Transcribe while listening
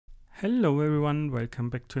Hello everyone, welcome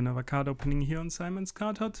back to another card opening here on Simon's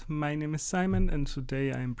Card Hut. My name is Simon and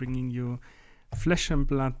today I'm bringing you Flesh and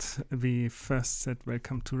Blood, the first set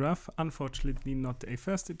Welcome to Rathe. Unfortunately not a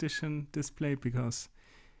first edition display because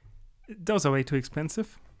those are way too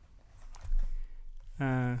expensive.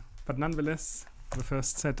 But nonetheless, the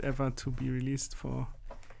first set ever to be released for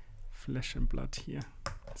Flesh and Blood here.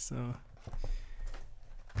 So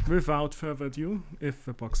without further ado, if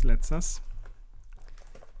the box lets us,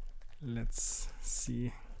 let's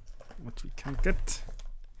see what we can get.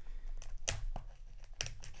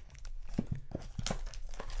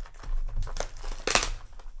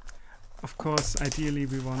 Of course, ideally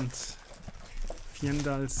we want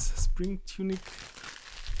Fiendal's Spring Tunic,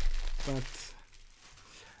 but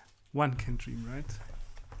one can dream, right?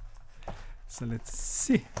 So let's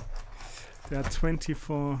see. There are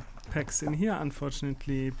 24 packs in here.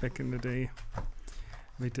 Unfortunately, back in the day,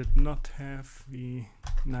 we did not have the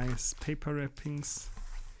nice paper wrappings,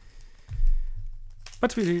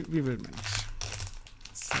 but we will manage.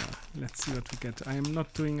 So let's see what we get. I am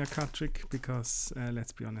not doing a card trick because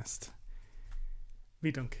let's be honest,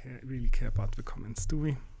 we don't really care about the comments, do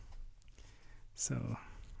we? So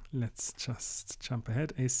let's just jump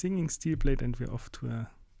ahead. A Singing Steelblade and we're off to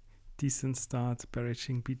a decent start.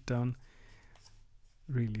 Barraging Beatdown,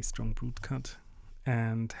 really strong brute cut,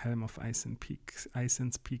 and Helm of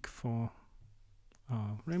Icen's Peak for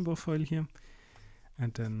our rainbow foil here,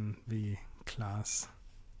 and then the class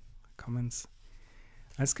comments.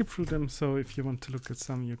 I skip through them, so if you want to look at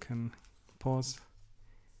some you can pause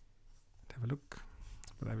and have a look,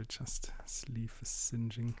 but I will just leave a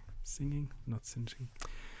singing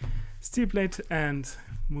Steelblade and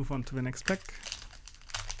move on to the next pack.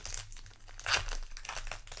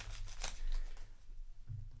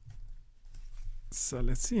 So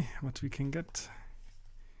let's see what we can get.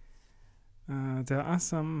 There are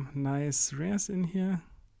some nice rares in here.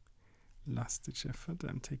 Last ditch effort,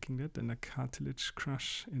 I'm taking that, and a Cartilage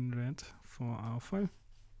Crush in red for our foil.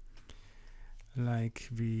 Like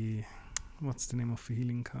the, what's the name of the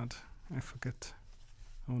healing card? I forget.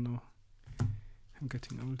 Oh no, I'm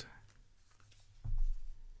getting old.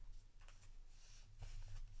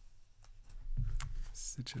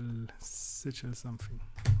 Sigil something.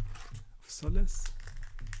 Of Solace.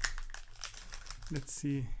 Let's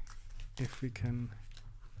see if we can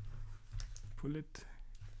pull it.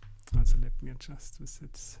 Also, let me adjust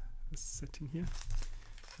this setting here.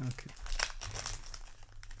 Okay.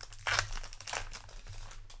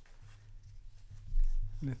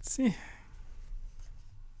 Let's see.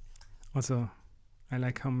 Also, I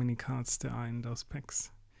like how many cards there are in those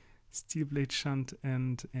packs. Steelblade Shunt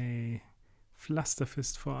and a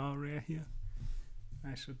Flusterfist for our rare here.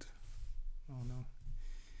 I should, oh no,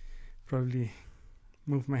 probably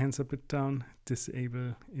move my hands a bit down,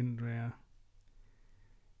 disable in rare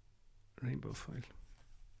rainbow foil.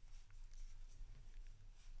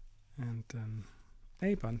 And then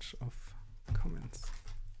a bunch of comments.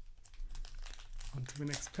 On to the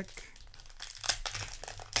next pack.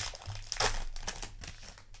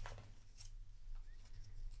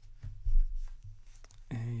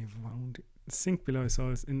 A wound. Sink Below is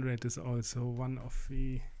always in red, is also one of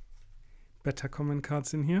the better common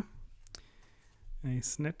cards in here. A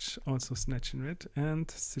Snatch, also Snatch in red,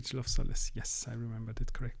 and Sigil of Solace. Yes, I remembered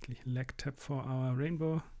it correctly. Leg tap for our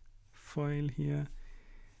rainbow foil here,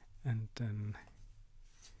 and then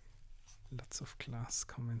lots of class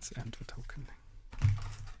comments and the token.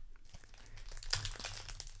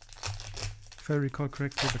 If I recall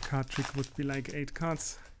correctly, the card trick would be like 8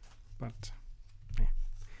 cards, but yeah,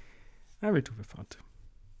 I will do without.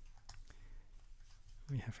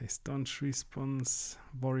 We have a Staunch Response,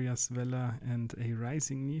 Warrior's Valor, and a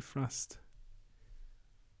Rising Knee Thrust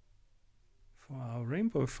for our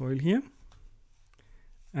rainbow foil here.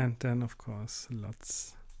 And then, of course,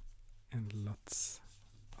 lots and lots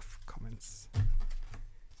of comments.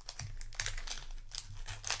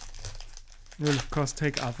 We'll, of course,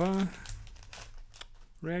 take other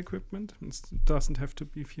rare equipment. It doesn't have to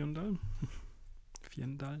be Fiendal.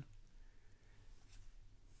 Fiendal.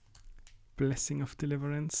 Blessing of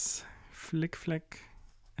Deliverance, Flick Flack,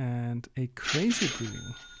 and a Crazy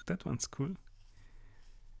Brewing. That one's cool.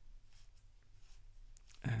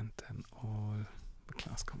 And then all the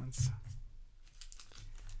class comments.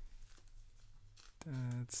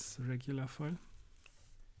 That's regular foil,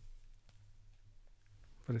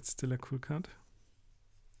 but it's still a cool card.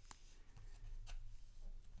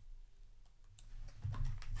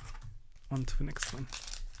 On to the next one.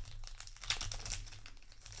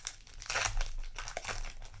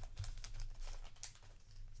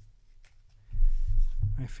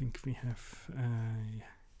 I think we have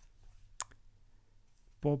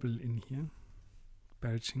Bauble in here.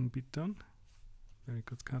 Belching Beatdown. Very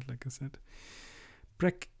good card, like I said.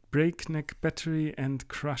 Breakneck Battery and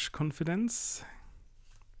Crush Confidence.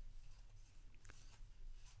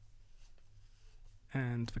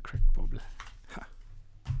 And the Cracked Bauble. Ha.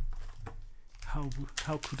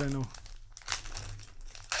 How could I know?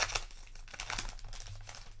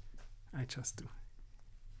 I just do.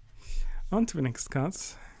 On to the next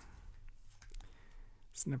cards.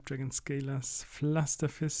 Snapdragon Scalers, Fluster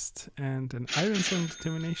Fist, and an Iron Zone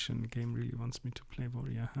Determination. Game really wants me to play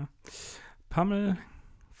Warrior, huh? Pummel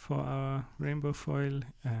for our Rainbow Foil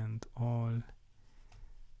and all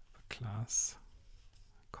the class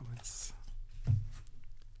comments.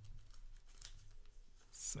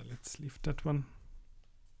 So let's leave that one.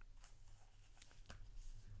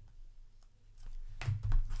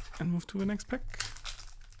 And move to the next pack.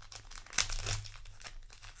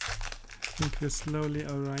 I think we're slowly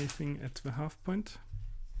arriving at the half point.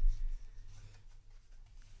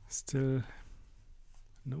 Still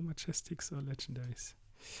no Majestics or Legendaries.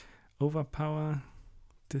 Overpower,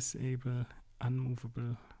 Disable,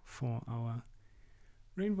 Unmovable for our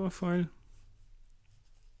Rainbow Foil.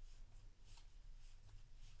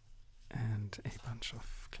 And a bunch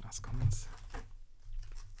of class comments.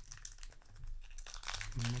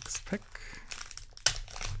 Next pack.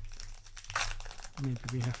 Maybe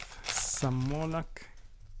we have some more luck.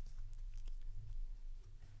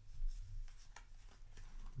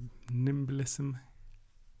 Nimblism,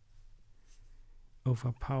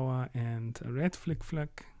 Overpower, and a red Flick Flag.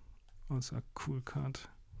 Also a cool card.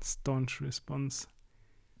 Staunch Response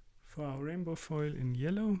for our Rainbow Foil in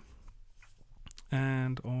yellow.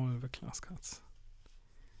 And all the class cards.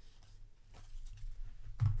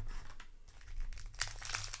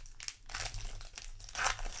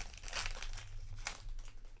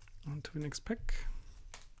 On to the next pack.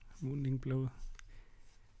 Wounding Blow,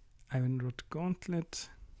 Iron Rod Gauntlet,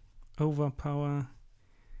 Overpower,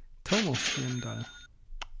 Tomo Fiendal.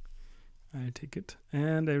 I'll take it.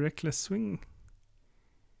 And a Reckless Swing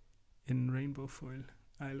in Rainbow Foil.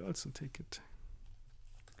 I'll also take it.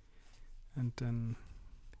 And then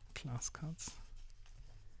class cards.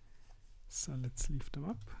 So let's leave them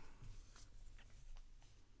up.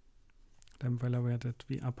 I'm well aware that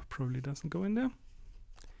the up probably doesn't go in there.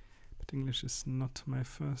 But English is not my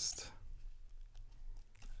first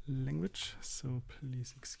language, so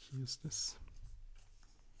please excuse this.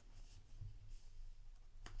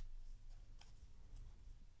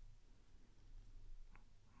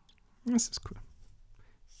 This is cool.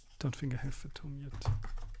 Don't think I have the tome yet.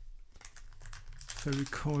 If I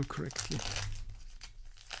recall correctly.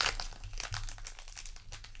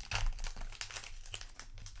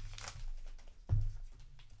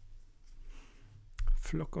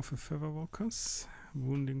 Flock of Featherwalkers,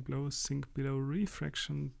 Wounding Blows, Sink Below,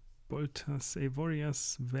 Refraction, Bolters,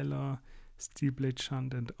 Warriors, Valor, Steelblade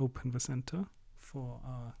Chant, and Open the Center for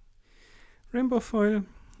our Rainbow Foil.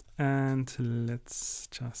 And let's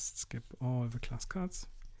just skip all the class cards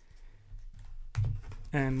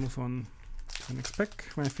and move on to the next pack.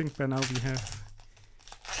 I think by now we have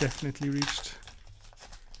definitely reached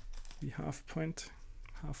the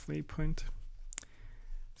halfway point.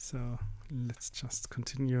 So let's just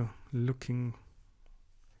continue looking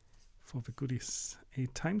for the goodies. A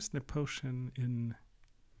Time Snap Potion in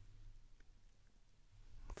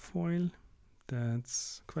foil.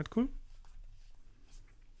 That's quite cool.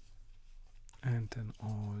 And then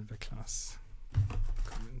all the class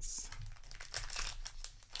comments.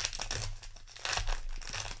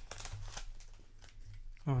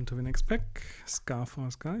 On to the next pack. Scar for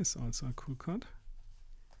Scar is also a cool card.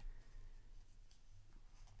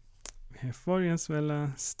 We have Warrior's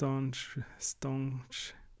Valor,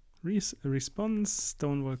 Staunch Response,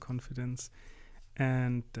 Stonewall Confidence,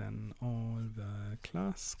 and then all the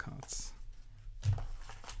class cards.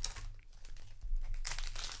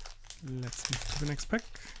 Let's move to the next pack.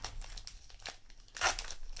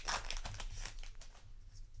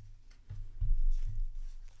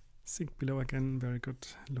 Sink Below again, very good.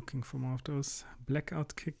 Looking for more of those.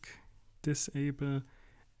 Blackout Kick, Disable,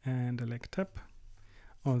 and a Leg Tap.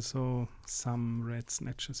 Also, some red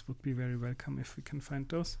snatches would be very welcome if we can find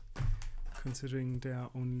those, considering they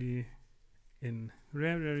are only in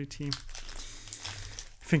rare rarity.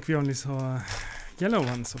 I think we only saw a yellow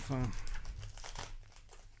one so far.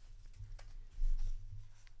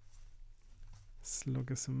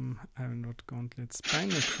 Slogism, Iron Rod Gauntlet,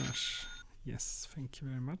 Spinal Crush. Yes, thank you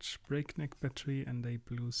very much. Breakneck Battery and a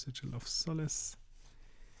Blue Sigil of Solace.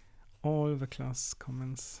 All the class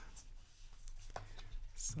comments.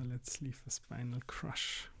 So let's leave the Spinal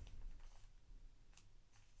Crush.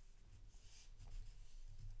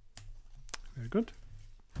 good.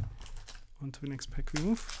 On to the next pack we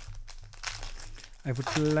move. I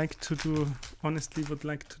would like to do, honestly would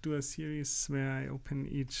like to do a series where I open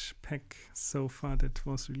each pack so far that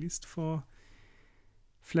was released for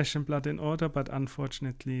Flesh and Blood in order, but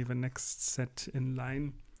unfortunately the next set in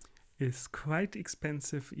line is quite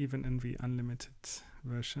expensive even in the unlimited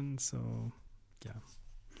version, so yeah.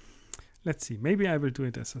 Let's see, maybe I will do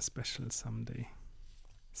it as a special someday.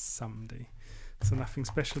 So nothing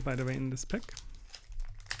special, by the way, in this pack,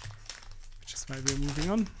 which is why we're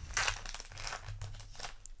moving on.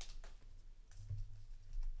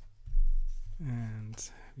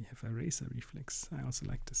 And we have a Razor Reflex. I also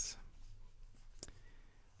like this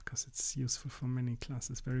because it's useful for many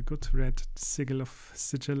classes. Very good. Red Sigil of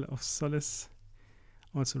Solace.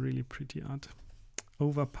 Also really pretty art.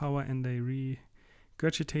 Overpower and a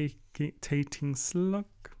regurgitating slug.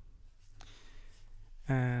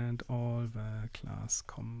 And all the class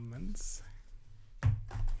comments.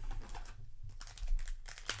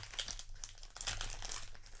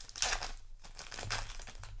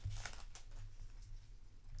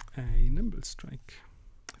 A Nimble Strike.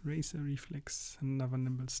 Razor Reflex, another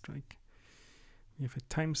Nimble Strike. We have a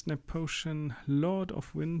Time Snap Potion, Lord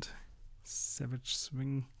of Wind, Savage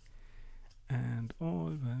Swing, and all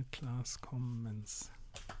the class comments.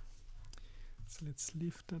 So let's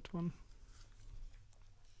leave that one.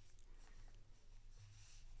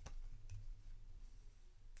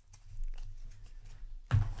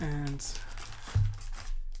 And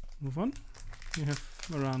move on. We have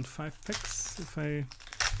around 5 packs if I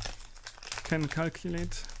can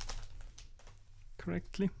calculate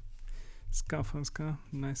correctly. Scar for Scar,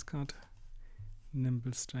 nice card.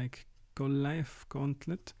 Nimble Strike, Goliath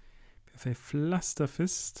Gauntlet. We have a Fluster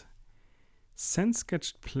Fist, Sand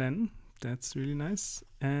Sketched Plan, that's really nice,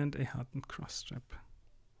 and a Hardened Cross Strap.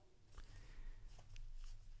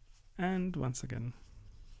 And once again,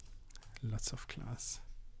 lots of class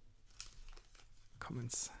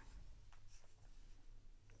comments.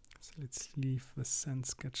 So let's leave the Sand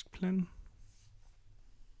Sketched Plan.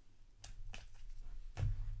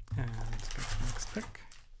 And get the next pack.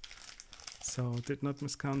 So did not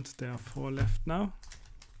miscount, there are 4 left now.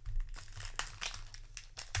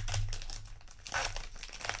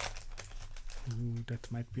 Ooh,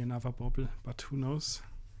 that might be another bauble, but who knows.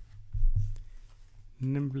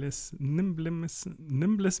 Nimblism.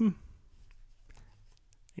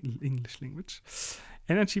 English language.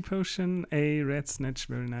 Energy Potion, a Red Snatch,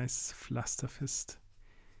 very nice. Fluster Fist.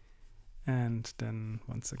 And then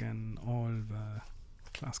once again all the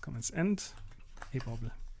class comments and a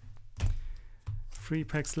bauble. 3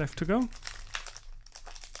 packs left to go.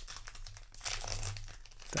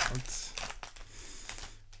 Doubt.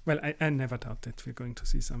 Well, I never doubt that we're going to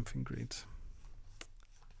see something great.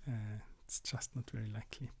 It's just not very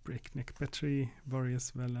likely. Breakneck Battery,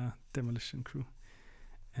 Warriors Valor, Demolition Crew,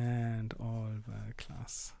 and all the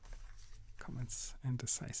class comments and the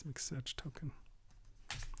Seismic Surge token.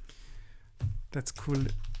 That's cool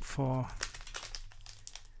for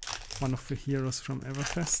one of the heroes from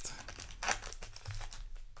Everfest,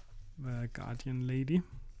 the Guardian Lady,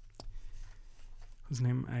 whose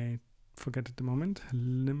name I forget at the moment.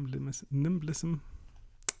 Nimblism,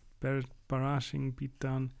 Barraging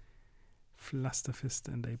Beatdown, Fluster Fist,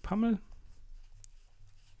 and a Pummel.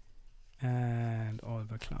 And all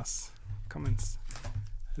the class comments.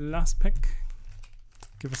 Last pack.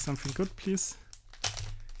 Give us something good, please.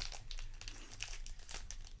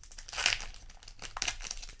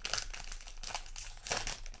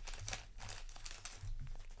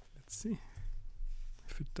 Let's see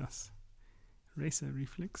if it does. Razor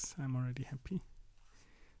Reflex, I'm already happy.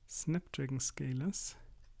 Snapdragon Scalers.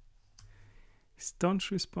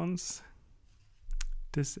 Staunch Response.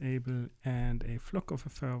 Disable, and a Flock of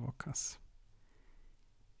Firewalkers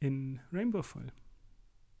in rainbow foil.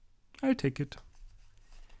 I'll take it.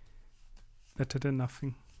 Better than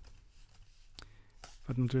nothing,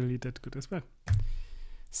 but not really that good as well.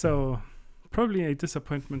 So probably a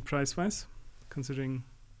disappointment price wise, considering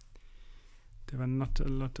there were not a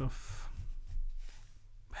lot of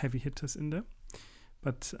heavy hitters in there,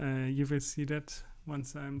 but you will see that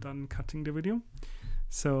once I'm done cutting the video.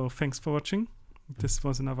 So thanks for watching. This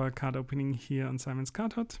was another card opening here on Simon's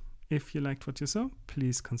Card Hut. If you liked what you saw,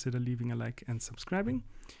 please consider leaving a like and subscribing.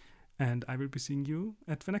 And I will be seeing you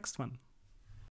at the next one.